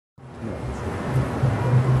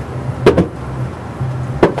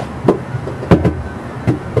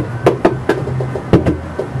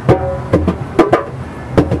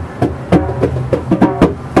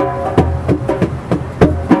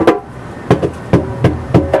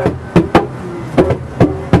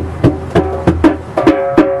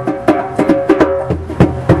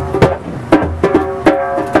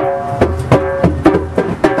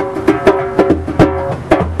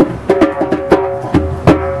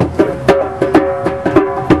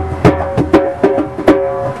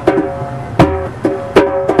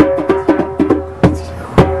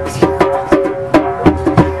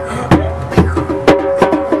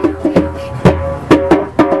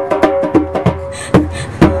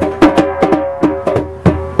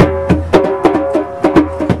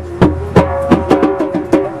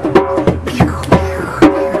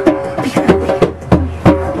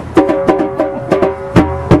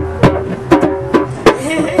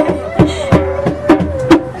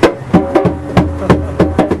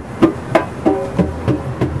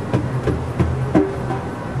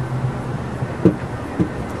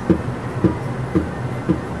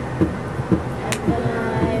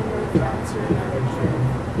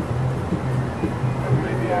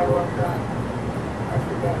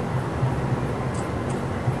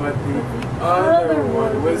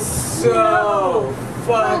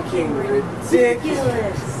fucking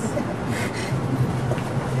ridiculous.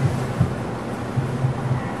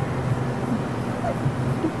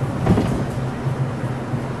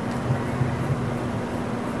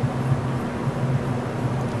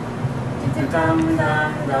 Dum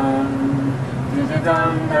dum dum, dum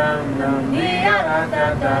dum dum, da da da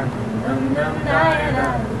da, dum dum da da,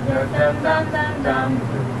 dum dum dum dum,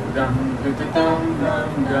 dum dum dum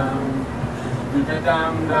dum, dum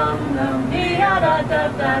dum dum, da da da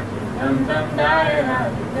da, dum dum da da,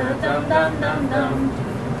 dum dum dum dum,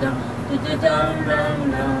 dum dum dum dum,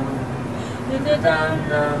 dum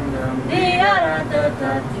dum dum, da da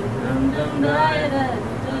da, dum dum da da,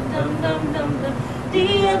 dum dum dum dum.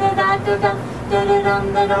 Dia da da da da da da dum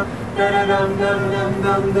da dum da da dum dum dum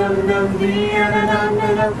dum dum dum dia da dum da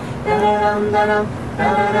dum da da dum da dum da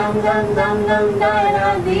da dum dum dum dum da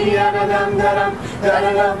da dia da dum da dum da da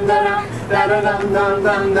dum da dum da da dum dum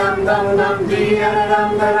dum dum dum dum dia da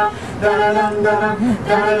dum da dum da da dum da dum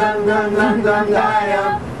da da dum dum dum dum da da.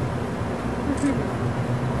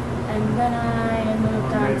 And then I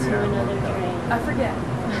moved on to another train. I forget.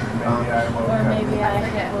 Or maybe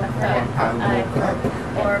I woke up.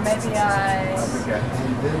 Or maybe I forget.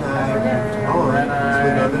 Then I Then to I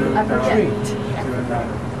another forget. treat.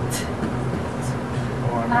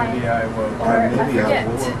 Or maybe I woke Or up. I forget.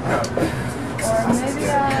 Woke up. Or maybe I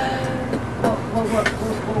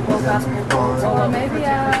Or maybe I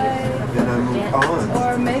Then I moved on.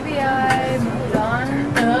 Or maybe I moved on.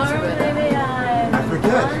 Or maybe I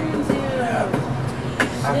forget. I forget.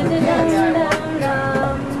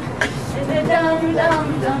 Dum dum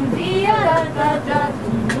dum dia da da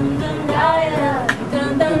dum dum da dum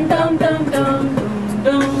dum dum dum dum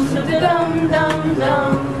dum dum dum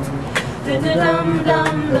dum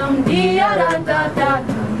dum dum dia da da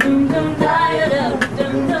dum dum da dum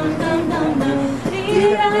dum dum dum dum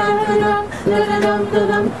dia da dum dum dum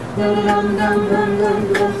dum dum dum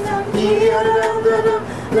dum dia da dum dum dum dum dum da dia da dum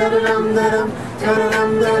dum da-da-dum dum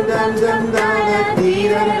dum dum dum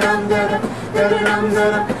dum dee-da-dum dum da-da-dum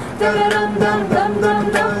dum da-da-dum dum dum dum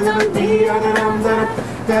dum dum dee-da-dum dum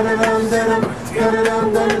da-da-dum dum dum dum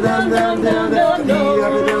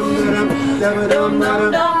dum dum dee-da-dum dum da-da-dum dum da-da-dum dum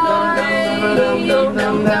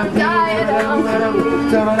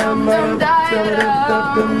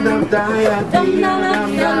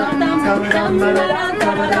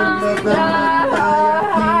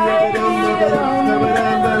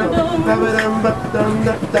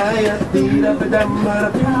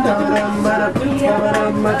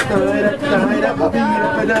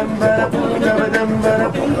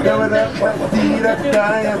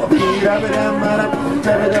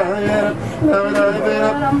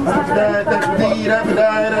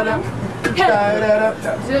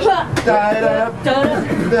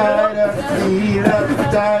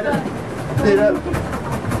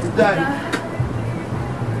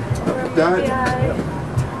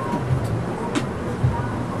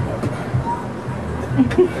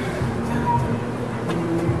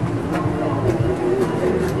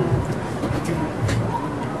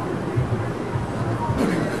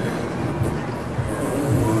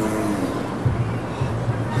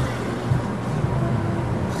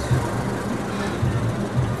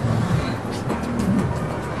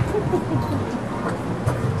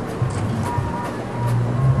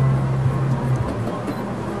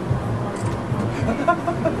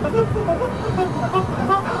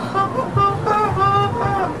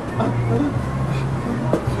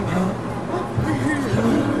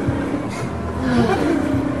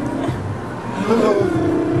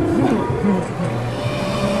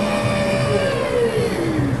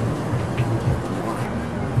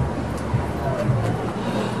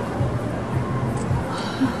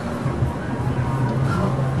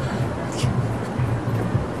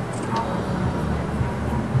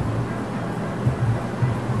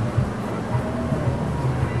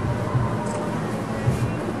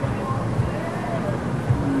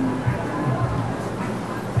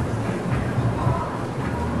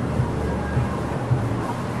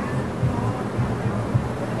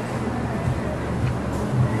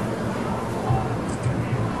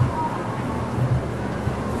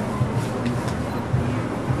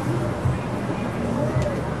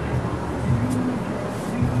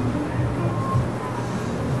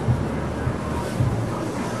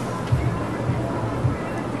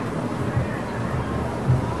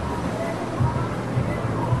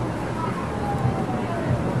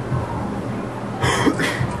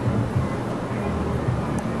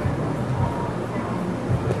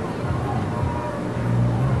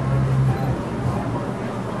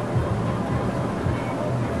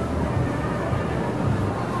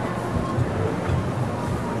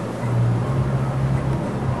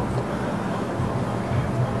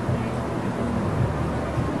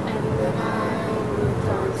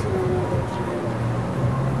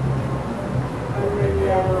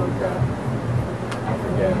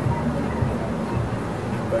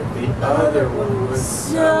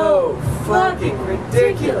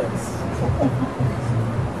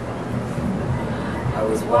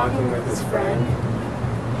walking with his friend,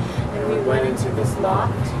 and we went into this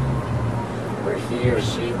loft where he or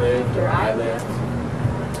she lived or I lived,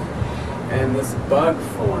 and this bug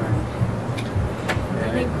formed,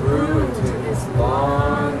 and it grew into this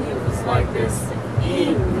long, it was like this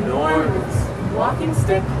enormous walking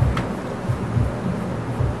stick.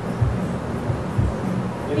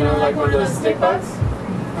 You know, like one of those stick bugs?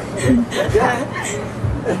 Yeah.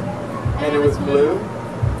 And it was blue,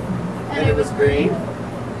 and it was green,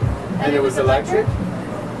 and it was electric.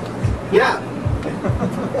 Yeah.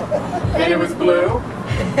 And it was blue,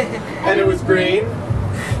 and it was green,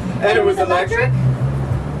 and it was electric.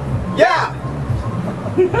 Yeah.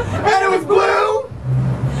 And it was blue,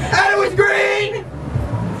 and it was green,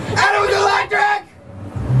 and it was electric.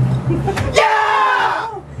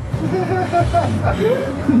 Yeah.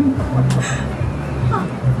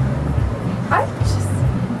 I just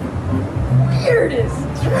weirdest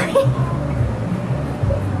dream.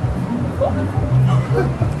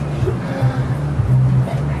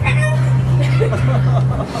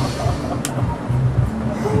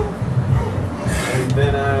 And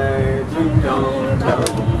then I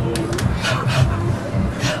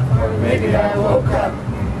or maybe I woke up.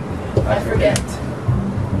 I forget.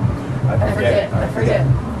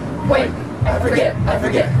 Wait, I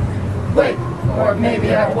forget. Wait, or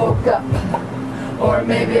maybe I woke up. Or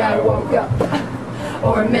maybe I woke up.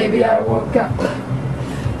 Or maybe I woke up.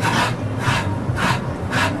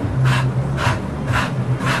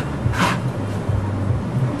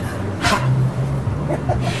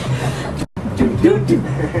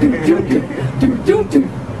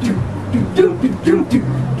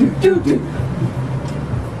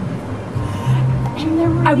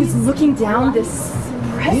 I was looking down this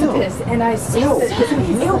precipice and I saw that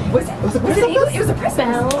it was a precipice.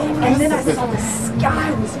 And then I saw the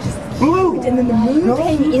sky was just blue, and then the moon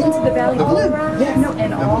came into the valley. And all around. And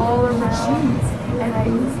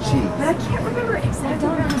but I can't remember exactly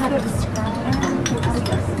how to describe it. I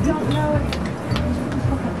don't know.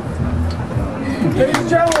 Ladies and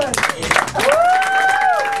gentlemen.